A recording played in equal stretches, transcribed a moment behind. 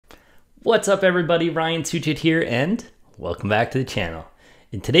What's up everybody, Ryan Suchit here and welcome back to the channel.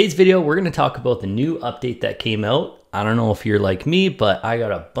 In today's video, we're going to talk about the new update that came out. I don't know if you're like me, but I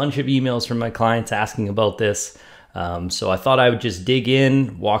got a bunch of emails from my clients asking about this. So I thought I would just dig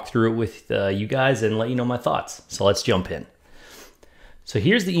in, walk through it with you guys and let you know my thoughts. So let's jump in. So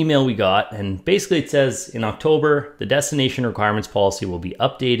here's the email we got, and basically it says in October, the destination requirements policy will be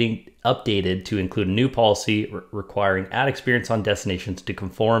updated to include a new policy requiring ad experience on destinations to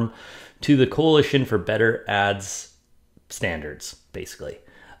conform to the Coalition for Better Ads standards, basically.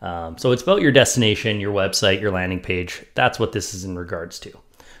 So it's about your destination, your website, your landing page. That's what this is in regards to.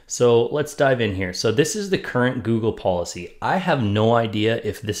 So let's dive in here. So this is the current Google policy. I have no idea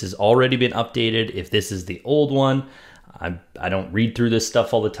if this has already been updated, if this is the old one. I don't read through this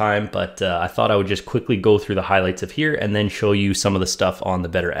stuff all the time, but I thought I would just quickly go through the highlights of here and then show you some of the stuff on the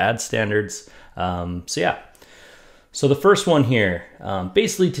Better Ad standards. So yeah. So the first one here,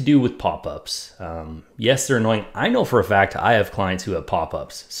 basically to do with pop-ups. Yes, they're annoying. I know for a fact I have clients who have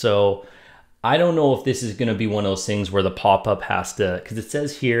pop-ups. So I don't know if this is going to be one of those things where the pop-up has to, because it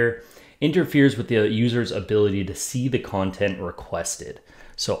says here, interferes with the user's ability to see the content requested.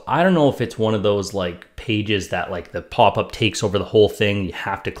 So I don't know if it's one of those like pages that like the pop-up takes over the whole thing. You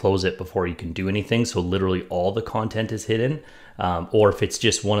have to close it before you can do anything. So literally all the content is hidden. Or if it's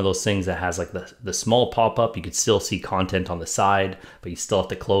just one of those things that has like the small pop-up, you could still see content on the side, but you still have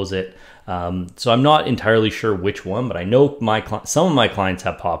to close it. So I'm not entirely sure which one, but I know some of my clients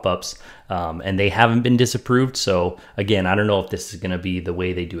have pop-ups and they haven't been disapproved. So again, I don't know if this is going to be the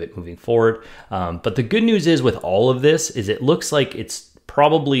way they do it moving forward. But the good news is with all of this is it looks like it's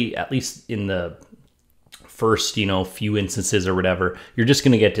probably, at least in the first, few instances or whatever, you're just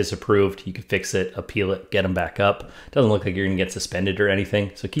going to get disapproved. You can fix it, appeal it, get them back up. Doesn't look like you're going to get suspended or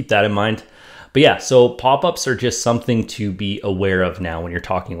anything. So keep that in mind. But yeah, so pop-ups are just something to be aware of now when you're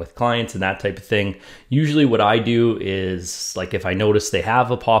talking with clients and that type of thing. Usually what I do is, like, if I notice they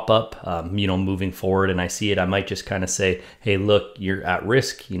have a pop-up, moving forward and I see it, I might just kind of say, hey, look, you're at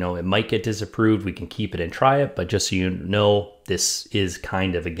risk. It might get disapproved. We can keep it and try it. But just so you know, this is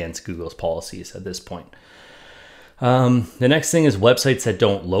kind of against Google's policies at this point. The next thing is websites that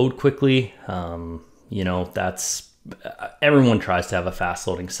don't load quickly. That's... Everyone tries to have a fast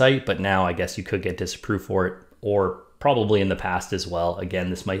loading site, but now I guess you could get disapproved for it, or probably in the past as well. Again,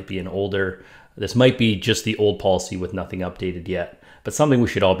 this might be just the old policy with nothing updated yet, but something we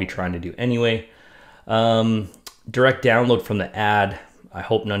should all be trying to do anyway. Direct download from the ad. I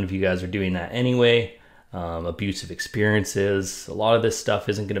hope none of you guys are doing that anyway. Abusive experiences. A lot of this stuff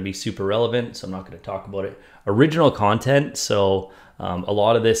isn't going to be super relevant, so I'm not going to talk about it. Original content. So a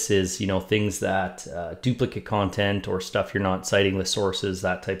lot of this is, things that duplicate content or stuff you're not citing the sources,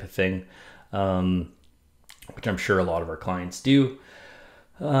 that type of thing, which I'm sure a lot of our clients do.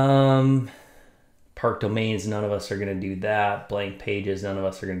 Park domains, none of us are going to do that. Blank pages, none of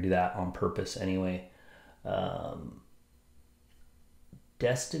us are going to do that on purpose anyway.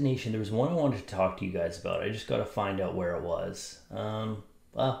 Destination, there was one I wanted to talk to you guys about. I just got to find out where it was.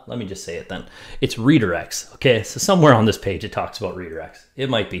 Well, let me just say it then. It's redirects. Okay, so somewhere on this page it talks about redirects. It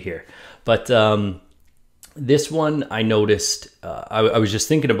might be here. But this one I noticed, I was just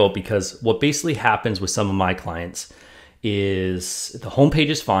thinking about, because what basically happens with some of my clients is the homepage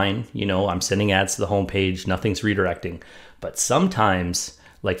is fine. I'm sending ads to the homepage, nothing's redirecting. But sometimes,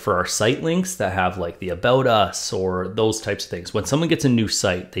 like for our site links that have like the About Us or those types of things, when someone gets a new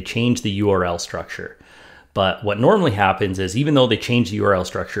site, they change the URL structure. But what normally happens is, even though they change the URL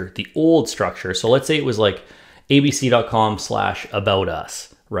structure, the old structure, so let's say it was like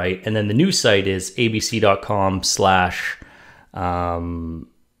abc.com/aboutus, right? And then the new site is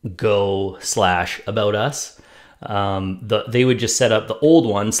abc.com/go/aboutus. They would just set up the old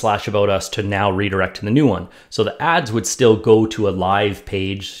one /aboutus to now redirect to the new one. So the ads would still go to a live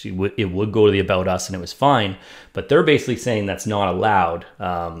page. It would go to the About Us and it was fine. But they're basically saying that's not allowed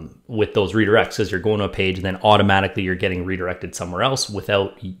with those redirects, because you're going to a page and then automatically you're getting redirected somewhere else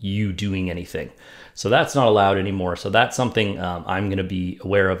without you doing anything. So that's not allowed anymore. So that's something I'm going to be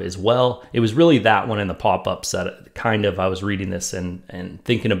aware of as well. It was really that one in the pop-ups that kind of I was reading this and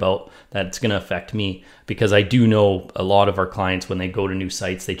thinking about that it's going to affect me, because I do know a lot of our clients, when they go to new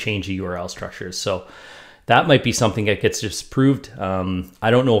sites, they change the URL structures. So that might be something that gets disapproved.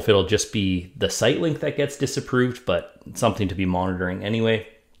 I don't know if it'll just be the site link that gets disapproved, but something to be monitoring anyway.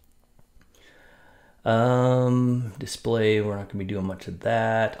 Display, we're not going to be doing much of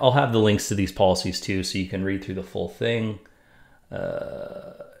that. I'll have the links to these policies too, so you can read through the full thing.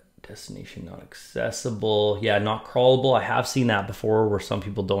 Destination not accessible. Yeah, not crawlable. I have seen that before, where some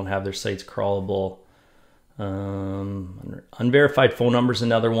people don't have their sites crawlable. Unverified phone number is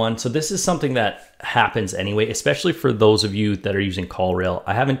another one. So this is something that happens anyway, especially for those of you that are using CallRail.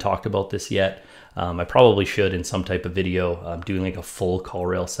 I haven't talked about this yet. I probably should in some type of video, doing like a full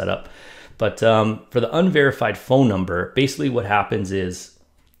CallRail setup. But for the unverified phone number, basically what happens is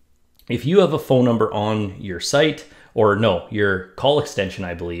if you have a phone number on your site, or no, your call extension,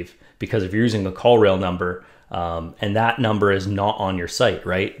 I believe, because if you're using a CallRail number, and that number is not on your site,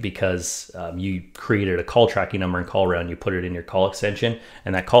 right? Because you created a call tracking number in CallRail and you put it in your call extension,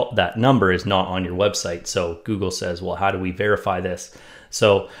 and that number is not on your website. So Google says, well, how do we verify this?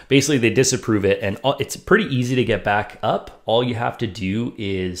 So basically they disapprove it, and it's pretty easy to get back up. All you have to do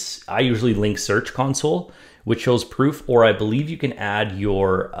is, I usually link Search Console, which shows proof, or I believe you can add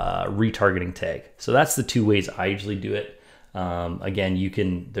your retargeting tag. So that's the two ways I usually do it.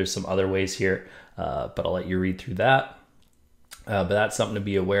 Again, there's some other ways here, but I'll let you read through that. But that's something to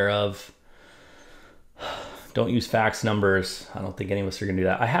be aware of. Don't use fax numbers. I don't think any of us are gonna do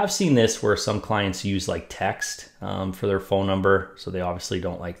that. I have seen this where some clients use like text for their phone number, so they obviously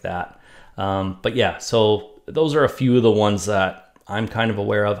don't like that. But yeah, so those are a few of the ones that I'm kind of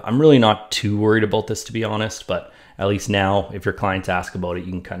aware of. I'm really not too worried about this, to be honest, but at least now, if your clients ask about it,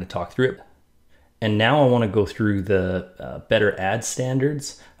 you can kind of talk through it. And now I wanna go through the better ad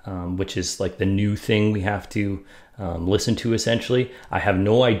standards, which is like the new thing we have to listen to essentially. I have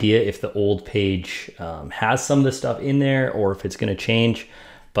no idea if the old page has some of the stuff in there or if it's gonna change,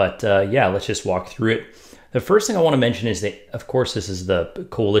 but yeah, let's just walk through it. The first thing I wanna mention is that, of course, this is the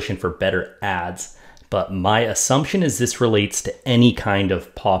Coalition for Better Ads, but my assumption is this relates to any kind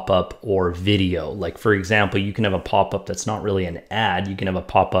of pop-up or video. Like for example, you can have a pop-up that's not really an ad. You can have a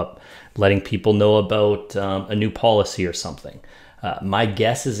pop-up letting people know about a new policy or something. My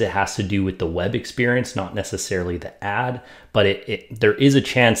guess is it has to do with the web experience, not necessarily the ad, but there is a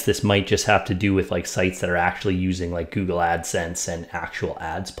chance this might just have to do with like sites that are actually using like Google AdSense and actual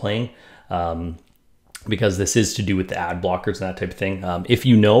ads playing, because this is to do with the ad blockers and that type of thing. If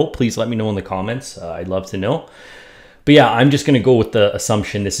you know, please let me know in the comments. I'd love to know. But yeah, I'm just gonna go with the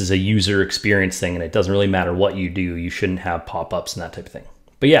assumption this is a user experience thing and it doesn't really matter what you do. You shouldn't have pop-ups and that type of thing.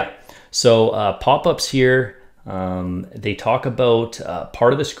 But yeah, so pop-ups here, they talk about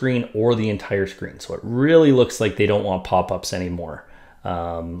part of the screen or the entire screen. So it really looks like they don't want pop-ups anymore.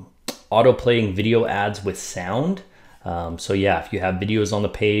 Auto playing video ads with sound. So yeah, if you have videos on the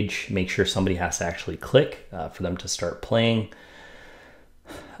page, make sure somebody has to actually click for them to start playing.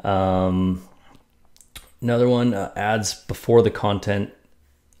 Another one, ads before the content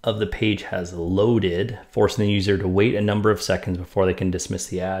of the page has loaded, forcing the user to wait a number of seconds before they can dismiss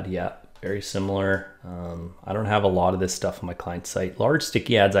the ad. Yeah, very similar. I don't have a lot of this stuff on my client site. Large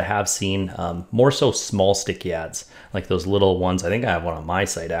sticky ads I have seen, more so small sticky ads, like those little ones. I think I have one on my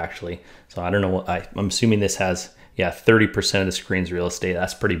site actually. So I don't know what, I'm assuming this has, yeah, 30% of the screen's real estate.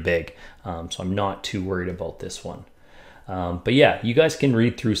 That's pretty big. So I'm not too worried about this one. But yeah, you guys can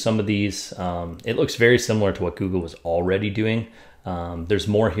read through some of these. It looks very similar to what Google was already doing. There's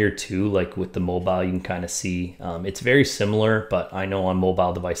more here too, like with the mobile, you can kind of see, it's very similar, but I know on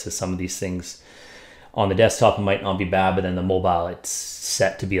mobile devices, some of these things on the desktop, it might not be bad, but then the mobile, it's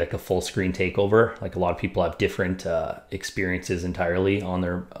set to be like a full screen takeover. Like a lot of people have different experiences entirely on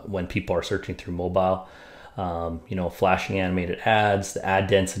their, when people are searching through mobile. You know, flashing animated ads, the ad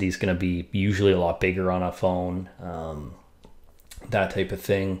density is going to be usually a lot bigger on a phone, that type of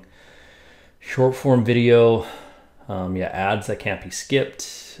thing. Short form video, yeah, ads that can't be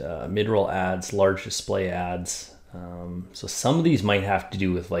skipped, mid-roll ads, large display ads. So some of these might have to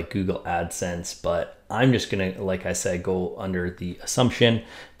do with like Google AdSense, but I'm just gonna, like I said, go under the assumption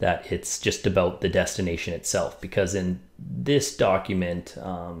that it's just about the destination itself, because in this document,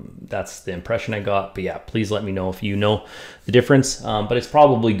 that's the impression I got. But yeah, please let me know if you know the difference. But it's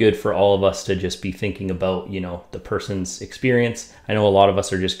probably good for all of us to just be thinking about, you know, the person's experience. I know a lot of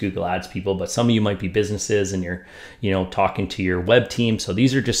us are just Google Ads people, but some of you might be businesses and you're, you know, talking to your web team. So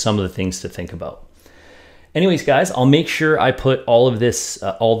these are just some of the things to think about. Anyways, guys, I'll make sure I put all of this,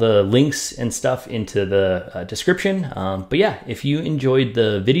 all the links and stuff into the description. But yeah, if you enjoyed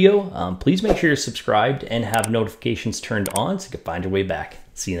the video, please make sure you're subscribed and have notifications turned on so you can find your way back.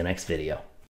 See you in the next video.